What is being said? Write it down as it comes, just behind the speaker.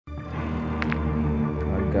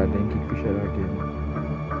God, then kick Fisher again.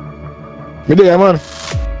 Me there, man.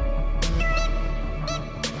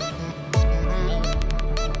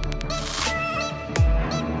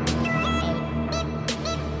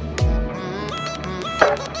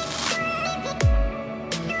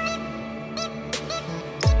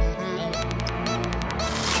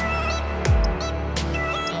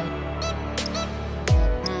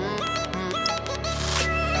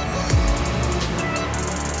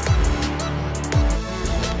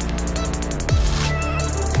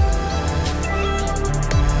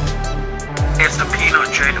 It's the peanut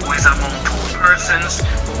dread who is among two persons.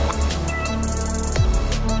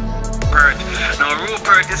 Now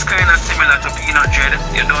Rupert is kind of similar to peanut dread.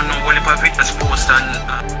 You don't know what if it is posted on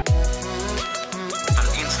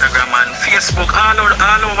Instagram and Facebook all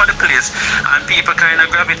over the place, and people kind of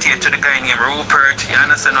gravitate to the guy named Rupert. You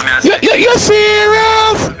understand what I'm saying? You're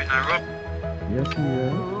serious? Yes,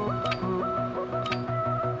 yeah.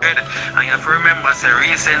 And you have to remember, say,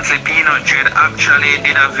 recently Peanut Dread actually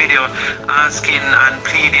did a video asking and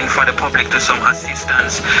pleading for the public to some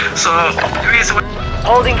assistance. So the reason why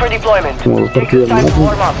Holding for deployment. Take your time to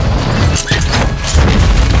warm up.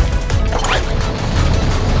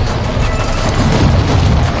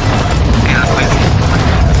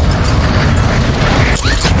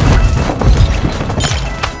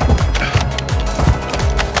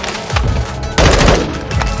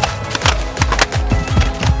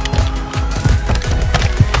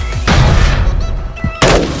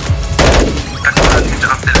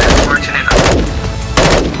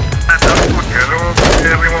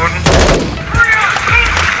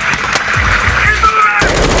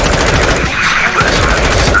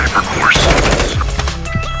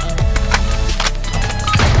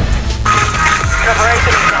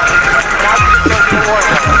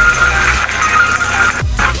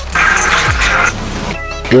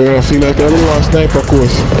 Yeah, I feel like everyone's sniper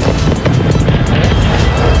course.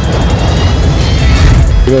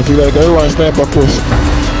 Yeah, I feel like everyone's sniper course.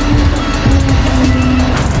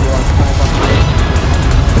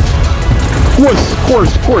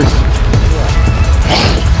 Course.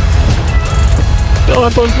 Don't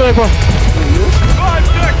want to sniper. 5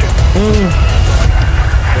 seconds.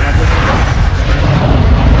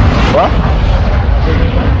 What?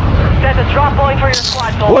 Set a drop point for your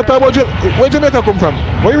squad. What about where Jamaica come from?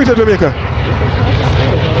 Where you reach Jamaica?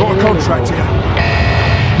 Got a contract here.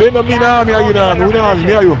 They don't mean army, you know, we don't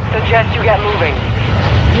army, are you? Suggest you get moving.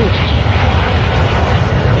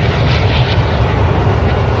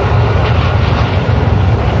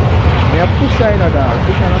 Me a push side of that.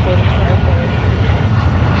 Push on a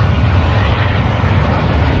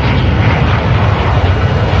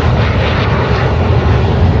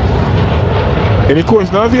Any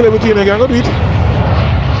course now available to you, I can go do it.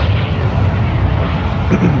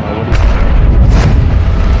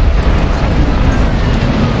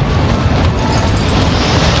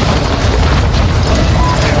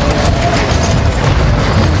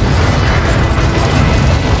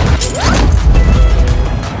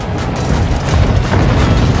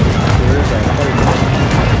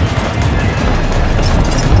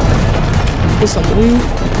 What's up, dude?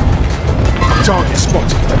 Target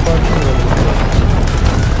spotted.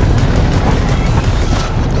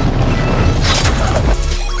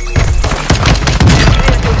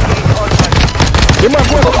 You might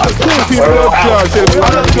go to two people up here.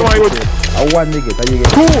 I one me get, you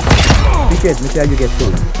get two. Ticket, me say you get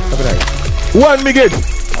two. That's right. One me get.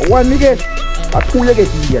 One me get. A two you get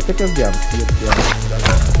here. Check your jam.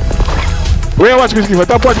 Where you watch me screen?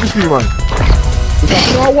 Top watch me screen, man. Because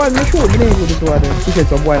you know one me show, you know you this one. Ticket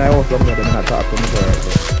some boy I also from there, them not talk to me for right.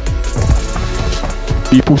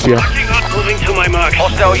 He push here. Moving to my mark.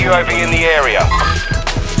 Hostile UAV in the area.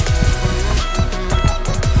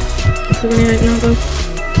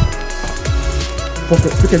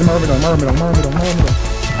 Ticket mark me down.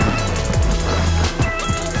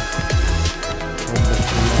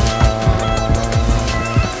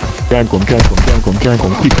 Can't come,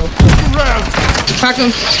 quick. Attack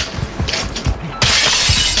him.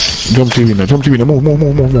 Jump to winner, move.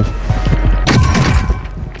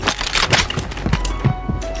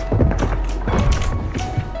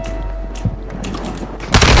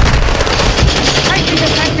 Taking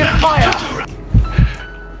effective fire.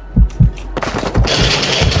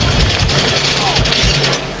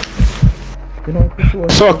 You know, this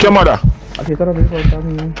was So, camera. okay, tell me for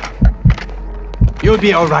coming. You'll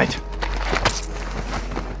be alright.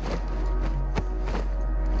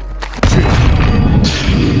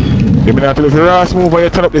 You mean after the last move where you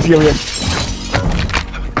turn up this area?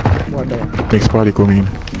 What the? Next party coming.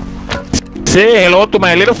 Say hello to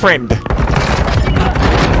my little friend.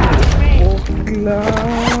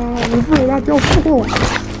 Oh, Boy,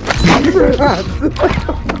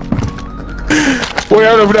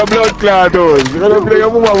 I love the blood clot house. You don't play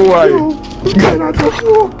your mama boy.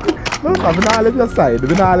 No, I'm not left your side. I'm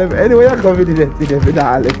not left anyway. I'm going to the I'm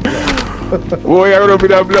not left. Boy, I love the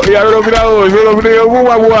blood. You don't love the house. You don't play your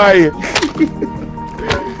mama boy.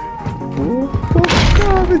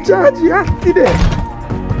 Oh, the charge you have today.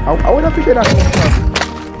 I would have figured that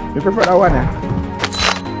one. You prefer that one, eh?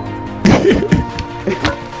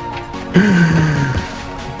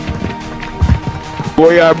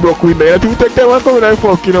 Boy, I broke with me. You take them and come in and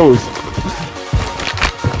fucking house.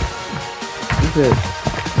 He said,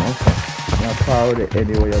 you're proud of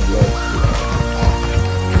anyway your blood.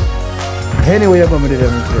 Anyway you're going to do them,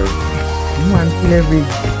 sir. You want to kill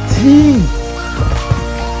everything.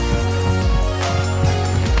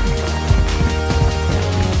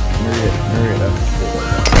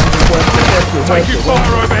 Take you far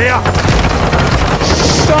over here!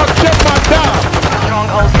 Stop, check my dog!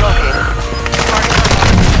 Strongholds located.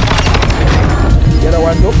 The other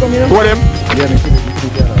one, don't come here. What him? Yeah,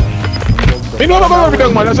 Me know about me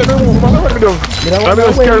dog, man. I said, no, man, what me dog? I'm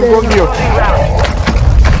just scared from you.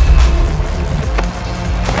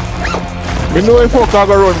 Me know if fuck I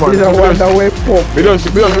go run, man. This is one that way fuck. Me just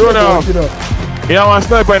run out. You have one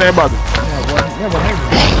sniper in your bag.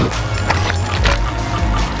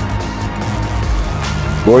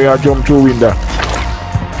 Boy, I jump through window.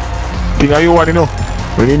 Thing you want to know.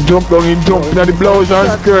 When you jump down, you jump in the blouse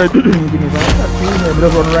and skirt.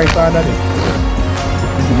 Just run right under it.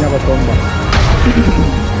 You never come back.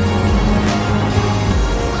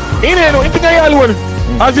 In there, no, you think I alone.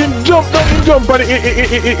 As in jump down, in jump and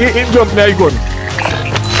in jump now you gun.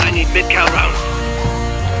 I need mid-cal rounds.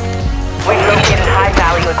 We've located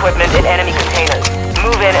high-value equipment in enemy containers.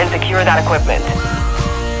 Move in and secure that equipment.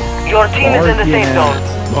 Your team is in the safe zone.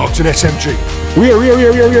 Marked an SMG. Where?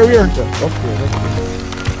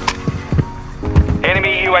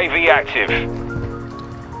 Enemy UAV active.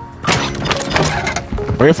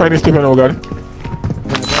 Where you find this Stephen, oh God?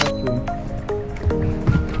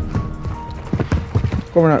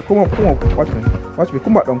 Come on, watch me,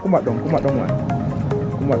 come back down, man. Come back down.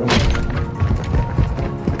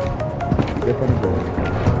 Get on the ground.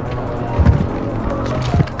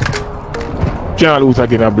 Can't lose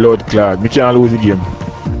again a blood clot. Me can't lose the game.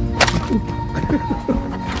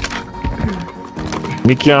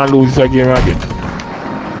 Me can't lose this game again.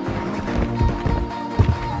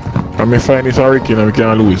 And me find this hurricane and we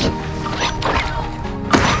can't lose.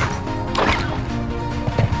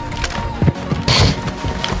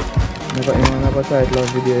 Never title of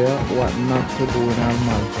video, what not to do in our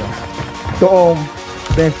Mazrah. Don't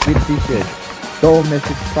mess with fishes. Don't mess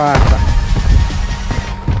with Sparta.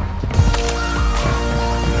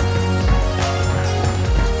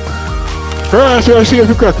 Ah, so I see if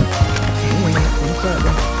you cut.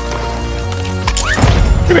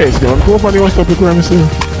 Crazy, I'm going for the one stop the crime myself.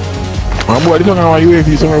 I'm boy, I don't know how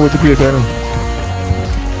UAV somewhere with the place I know.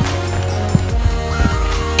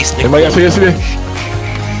 Anybody else say yesterday?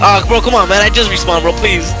 Bro, come on, man. I just respawned, bro.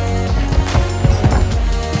 Please.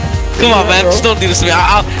 Come on, man. Just don't do this to me.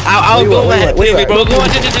 I'll go mad. Leave me, bro. Go on.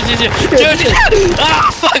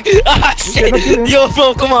 Fuck. Shit. Yo,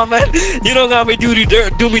 bro, come on, man. You don't got me do me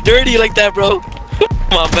dirty like that, bro.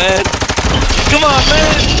 Come on, man. Come on,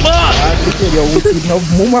 man. Fuck.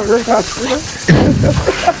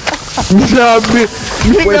 Nah, big.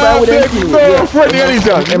 No friend,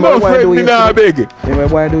 Anissa. No friend, me nah beg.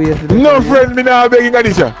 No friend, me nah begging,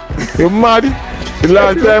 Anissa. You mad? The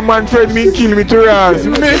last time man friend me kill me to ass.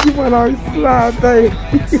 Me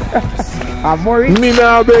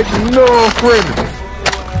nah beg no friend.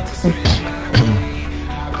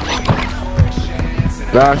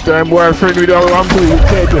 Last time boy friend with our one too,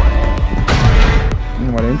 dead.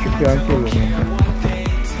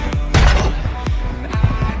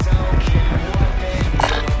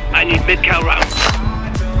 I need mid-cal rounds.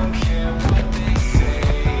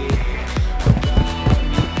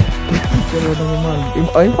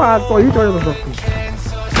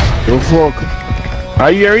 You fuck. I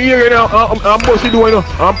hear now. I'm busy doing no.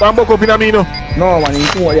 I'm buck up in a me no. No man, you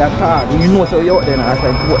know what you're talking. You know so you're out there now. You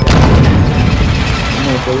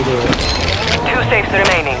know so you're there. 2 safes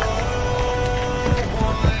remaining.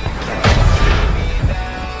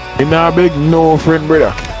 Me nah beg no friend,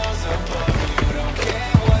 brother.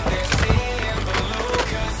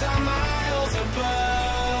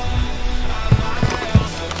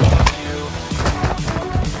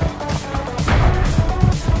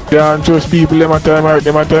 Can't trust people, them a time, my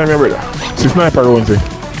brother. It's a sniper round, say.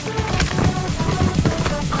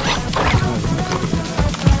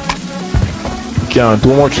 Can't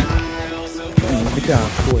too much. We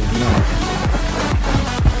can't show it now.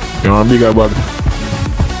 You want a bigger bag?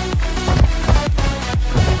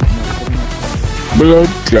 Blood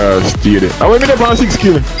class stay there. I want me there for 6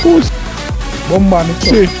 kills. Who's? Bomba, me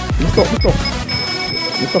See? stop.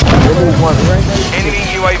 Remove one right now. Enemy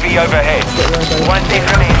UAV overhead. One team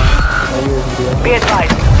remaining. Be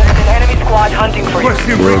advised, there's an enemy squad hunting for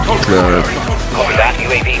you. Blood class. Copy that.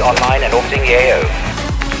 UAV online and orbiting the AO.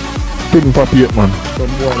 Couldn't pop yet, man.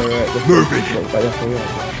 Some boy there, right? Moving.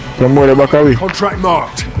 Some more back away. Contract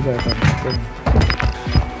marked.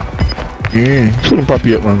 Yeah, couldn't pop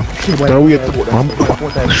yet, man. Now wait.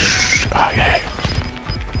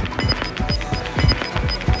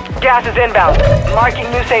 Gas is inbound. Marking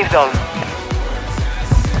new safe zone.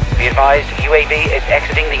 Be advised, UAV is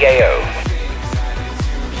exiting the AO.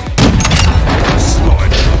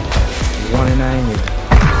 Slide. 190.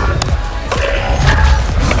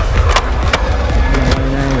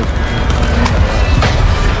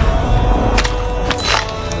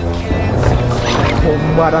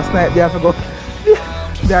 But last night they have to go.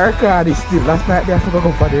 The record is still. Last night they have to go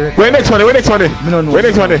for the record. Where next one? I don't know. Where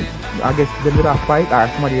next one? I guess they did a fight or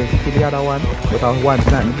somebody else kill the other one. But I was one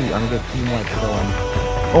tonight and I get team one to the other one.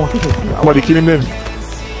 Oh, this is Somebody kill him then.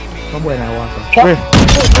 somewhere in I want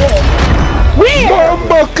Where?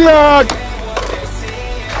 Bomba clock!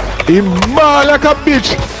 He ball like a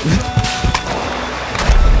bitch.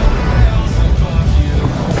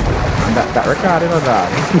 And that record, you know that.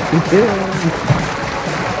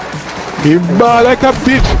 He ball like a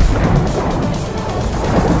bitch.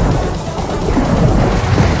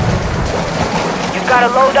 You've got a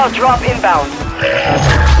loadout drop inbound.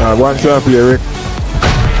 One shot play, Rick.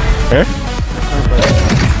 Eh?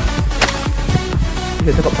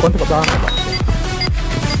 Take up down.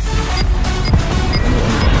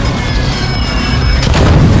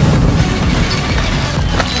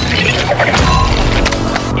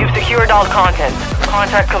 You've secured all content.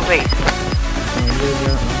 Contract complete.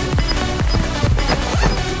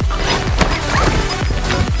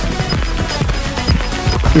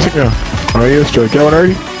 Listen here. Are you straight? Get one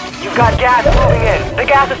already? You've got gas moving in. The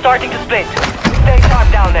gas is starting to split. Stay sharp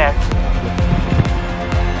down there.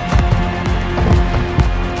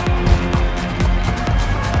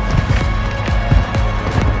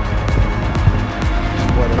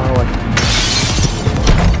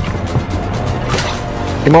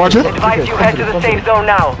 You want it? Advise you head to the safe zone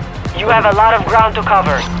now. You have a lot of ground to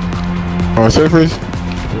cover. Oh, surface.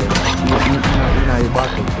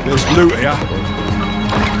 There's loot here.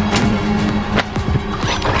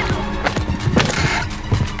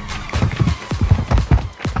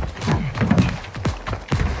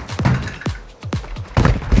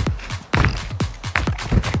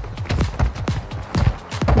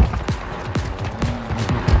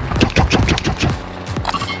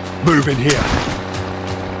 Moving here.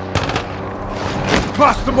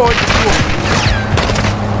 Cluster mine destroyed.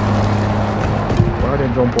 Why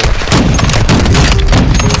didn't jump over?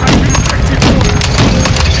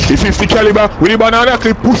 It's 50 caliber with the banana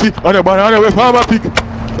clip pussy and the banana with farmer pick.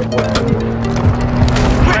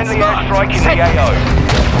 Friendly airstrike in the AO.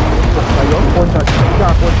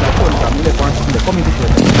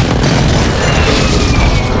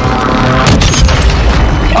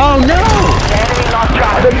 Oh no! Enemy lost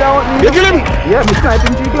track. You kill him? Yeah, me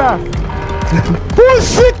sniping G-Glass.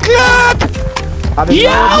 Pussy clap!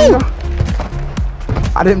 Yo!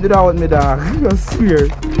 I didn't do that with me, dog. I swear.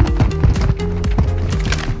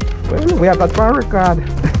 Well, we have that for record.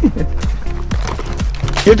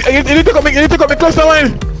 You need to come and cluster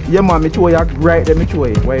line. Yeah, man, me show you right there, me show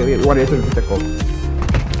you. Wait, what are you saying to take up?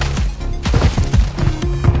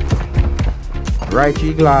 Right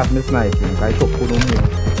G-Glass, me sniping. I took good on me.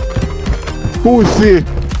 Pussy.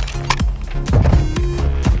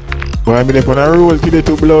 Boy, I'm in on a roll today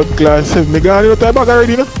to blood class 7. Me gone out of back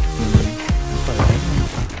already, no?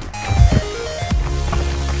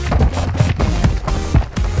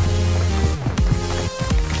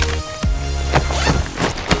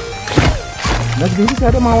 Let's do this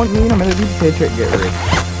other man want me, I'm gonna do this trick get ready.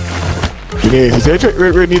 You know, if you say check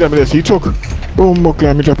red need, I'm gonna see choke. Boom, buckle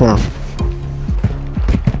and me drop off.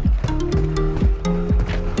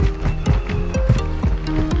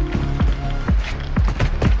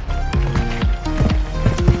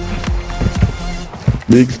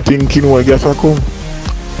 Big stinking one, guess what come?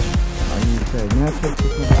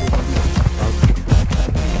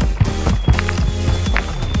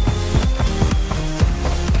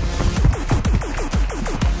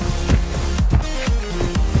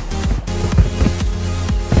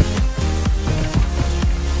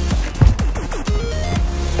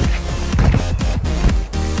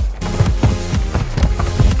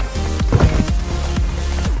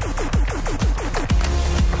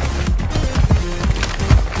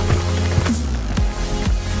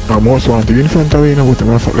 most wanted in front of me, you know, but I'm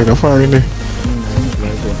like a fire in there.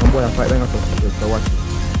 Some boy fight like a watch.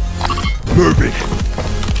 Moving.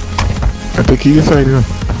 I take you inside, you know.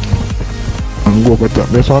 And go up at top.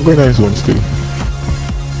 There's one going nice one still.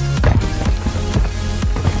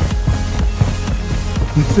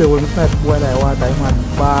 You say when you start boy like what I man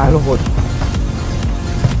ball out.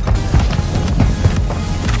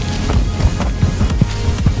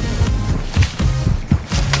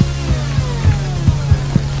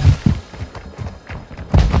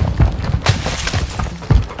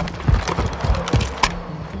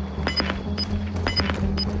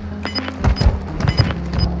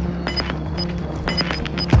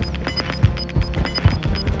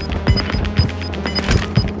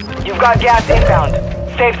 You've got gas inbound.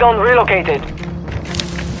 Safe zone relocated.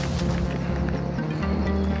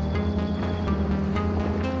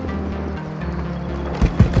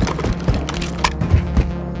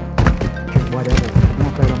 Whatever. No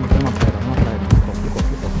fire.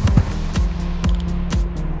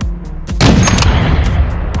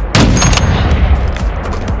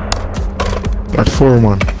 That's 4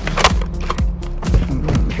 man.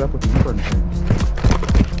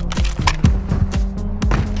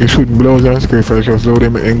 You shouldn't blows and scrape for just load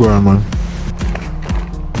them and go on, man.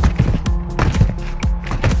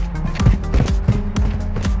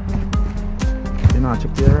 You know,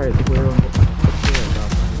 check the right.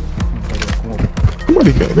 Come on,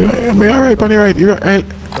 I'm alright on the right. You're right.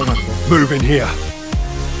 Moving here.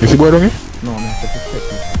 You see boy down here? No, man, that's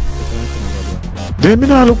Then me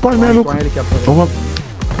now look, man, me look. Oh,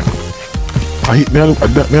 I hit me, I look at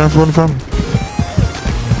that, me in front from.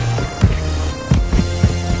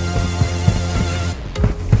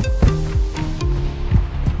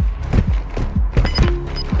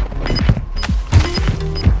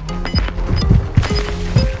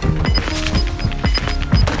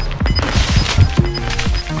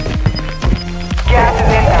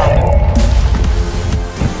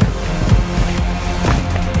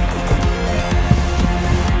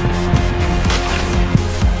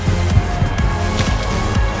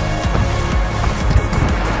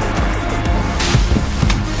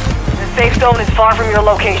 Safe zone is far from your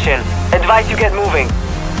location. Advise you get moving.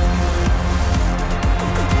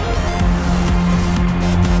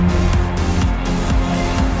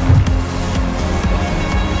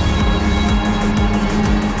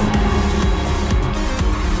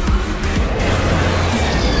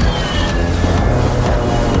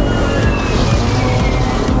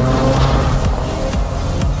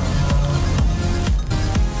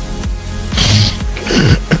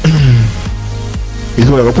 He's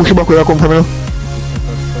gonna push you back where I come from, you know?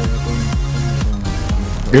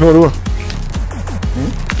 You know what?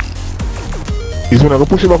 He's gonna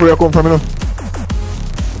push you back where I come from, you know?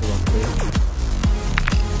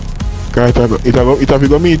 Cause it have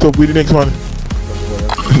to meet up with the next one.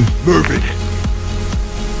 Moving.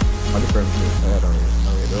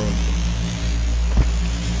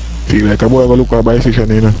 Feel like a boy gonna look at by station,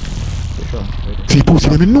 you know? See, pussy,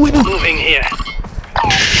 them know, you know? Moving here.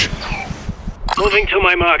 Moving to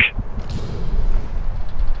my mark.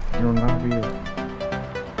 You don't have to.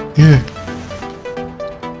 Yeah.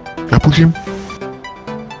 I push him.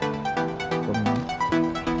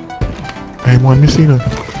 I'm one missing now.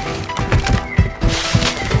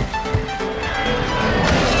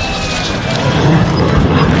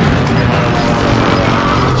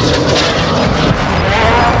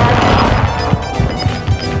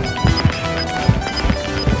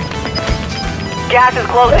 Gas is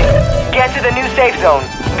closing. Get to the new safe zone.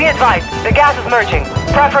 Be advised, the gas is merging.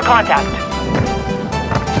 Prep for contact.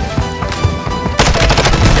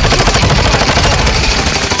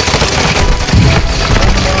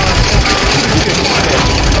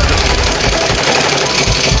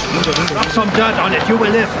 Drop some dirt on it, you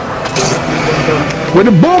will live. Where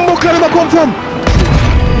the bomb caliber come from?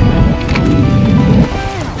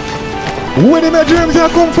 Where the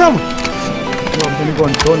Nigerians come from?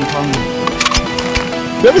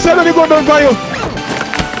 Let me say that they go down for you.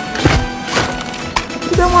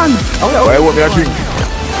 See them one. Why want me a drink?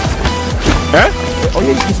 Eh? Oh,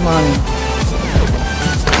 yeah, this man.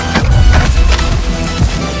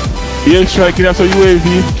 Yeah, striking us a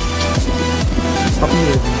UAV.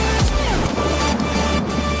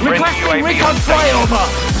 Requesting recon flyover.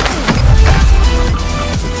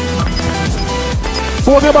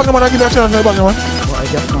 Who get back, man? I give that chance, man. Well, I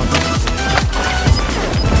guess not.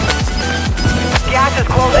 Gas is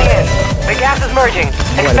closing in. The gas is merging.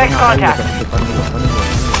 Expect contact.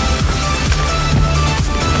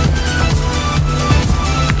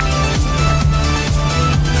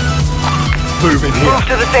 Moving here. Move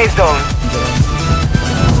to the safe zone.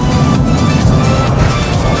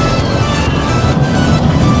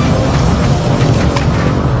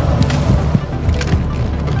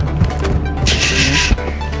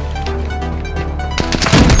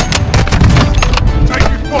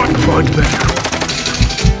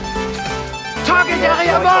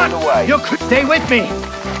 way. Stay with me.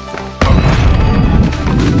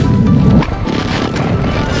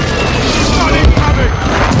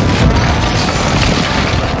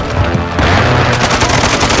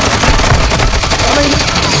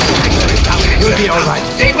 You'll be alright.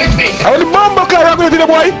 Stay with me. I will mama car I'm going to the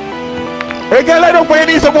boy. Hey, girl, I don't pay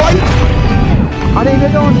any some boy. I didn't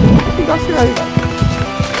get down. I think I see that.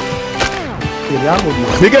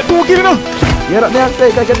 You get 2 kills now? Yeah, they have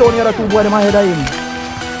said I get down here 2 boys in my head.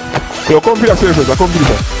 Yo, come for the surface, I come for the.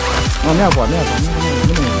 No, me have one.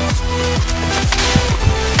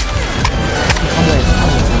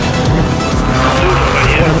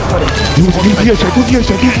 Give gear shot.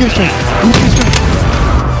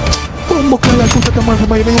 Bomba car, I put that man for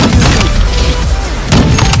my name.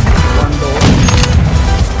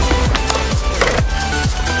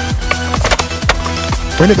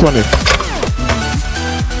 When next one left?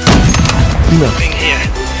 Moving here.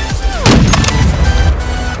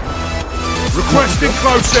 Requesting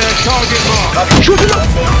close air, target mark. Shoot it up!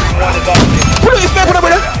 Put it in there,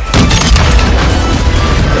 brother!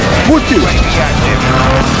 Good kill!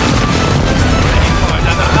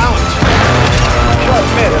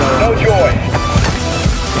 No joy.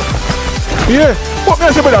 Yeah, what can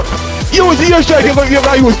I say about that? Use the air strike, you're going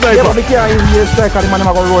to use sniper. Yeah, but they can't use the air strike and the man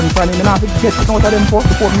never run from him. You have to get out of them first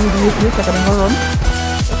before me use the air strike and then run.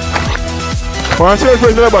 What's your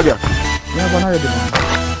friend in the bag here? Yeah, one already, man.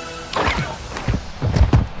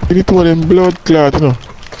 You need to have them blood clot, you know.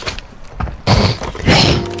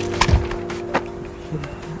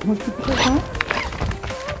 How much people take, man?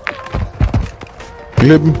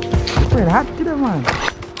 11. It's very hot to them, man.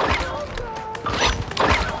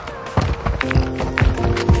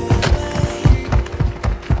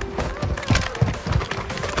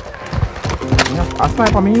 A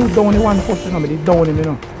sniper, me use down the one first, you know, me did down him, you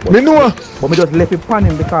know. Me know. But me just left it pan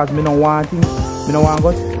him because me don't want him. Me don't want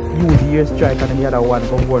to use the air strike and then the other one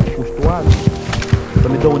go and push towards. So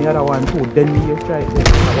me down the other one too, then the air strike.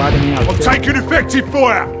 I'm taking effective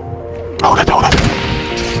fire. Hold it.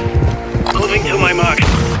 Moving to my mark.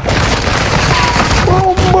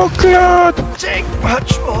 Bomba clot! Take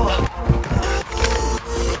much more.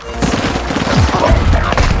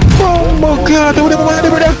 Bomba clot!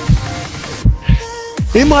 Whatever.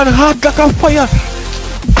 Hey man, hard got a fire!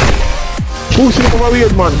 Push it over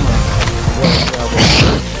weird man!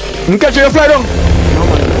 You catch you, fly down!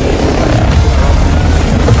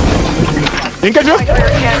 You catch you?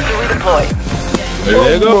 Chance to redeploy.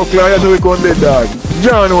 There you go! That's how we come dead dog!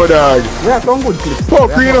 John no dog! We have some good clips.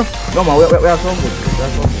 Fuck you know! No man, we have some good clips.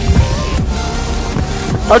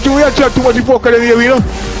 I think we have chat too much fuck in here, you know?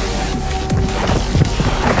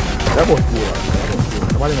 That was cool.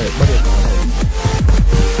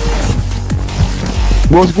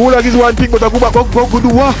 Most gulag is one thing, but I go back up, go do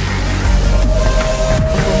what?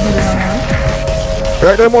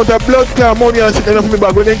 Right, the amount of blood clot money and sitting off my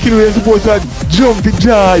bag when they kill you, you're supposed to jump the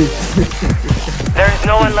joy. There is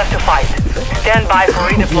no one left to fight. Stand by for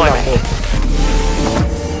redeployment.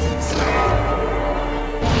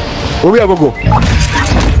 Where we are go? The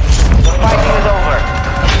fighting is over.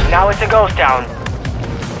 Now it's a ghost town.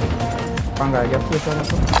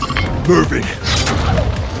 Moving.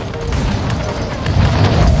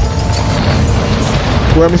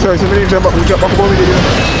 Well, I'm sorry, somebody jump back above me again.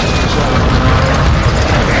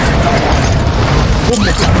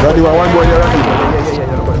 Randy, one boy there, Randy. Yeah.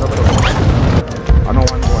 I know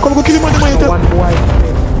one boy. Come go kill him on the monitor. One boy.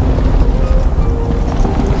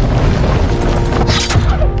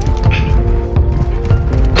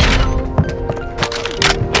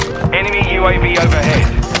 Enemy UAV overhead.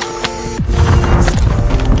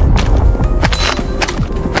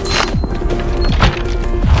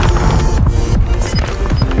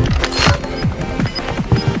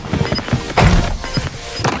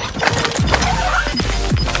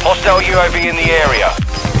 Hostile UAV in the area.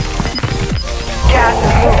 Gas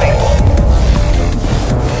is moving.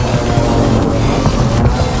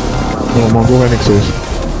 No, I'm gonna go right next to us.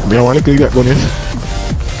 Me, I want to click that gun, yes.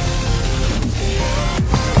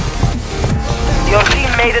 Your team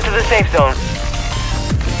made it to the safe zone.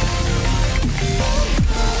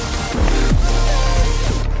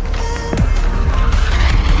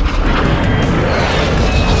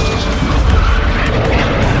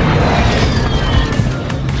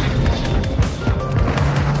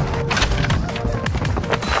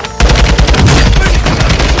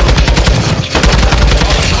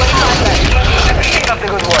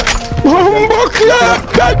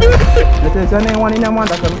 There's anyone in your man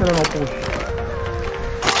that can tell no push.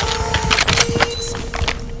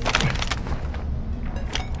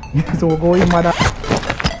 So we'll go in, mother.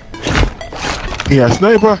 Yeah,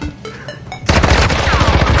 sniper.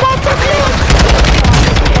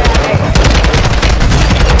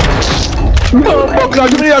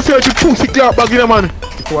 class, you need to search the pussy clap back in the man.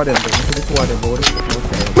 Two of them, the two of them, bro.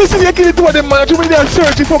 Listen, you kill the two of them, man. You need to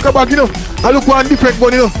search the fucker back, you know. I look one different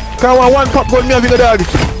gun, you know. Cause one pop gun, me having a dog.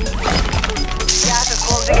 Gas is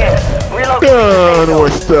closing in. Relocate. No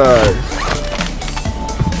style.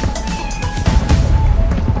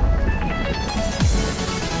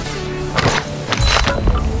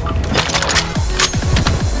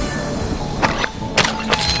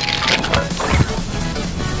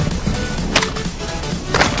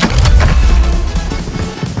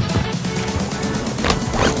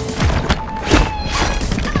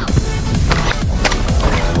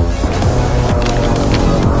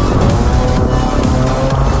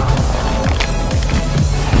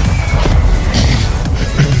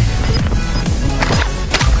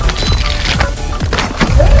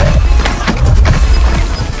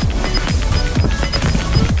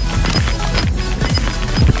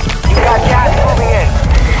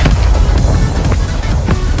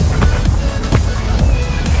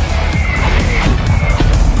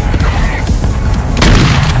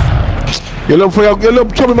 You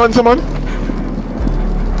love trouble, man, man.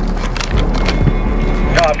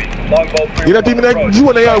 Copy. Longbow 3. You not even like you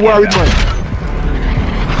and I are worried, man.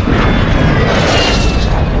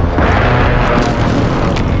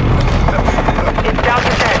 It's down to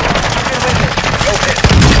 10.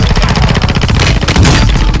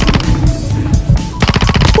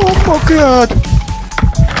 Oh my God.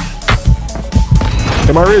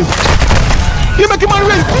 Am I raised? You make him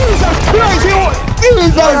raise. Jesus Christ, Jesus.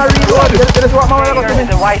 That's what my You're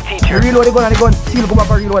the white teacher. reload the gun and the gun still go back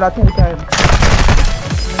and reload that 2 times.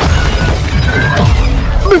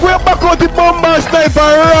 We went back out the bomber sniper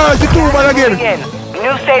and the 2 man again.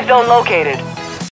 New safe zone located.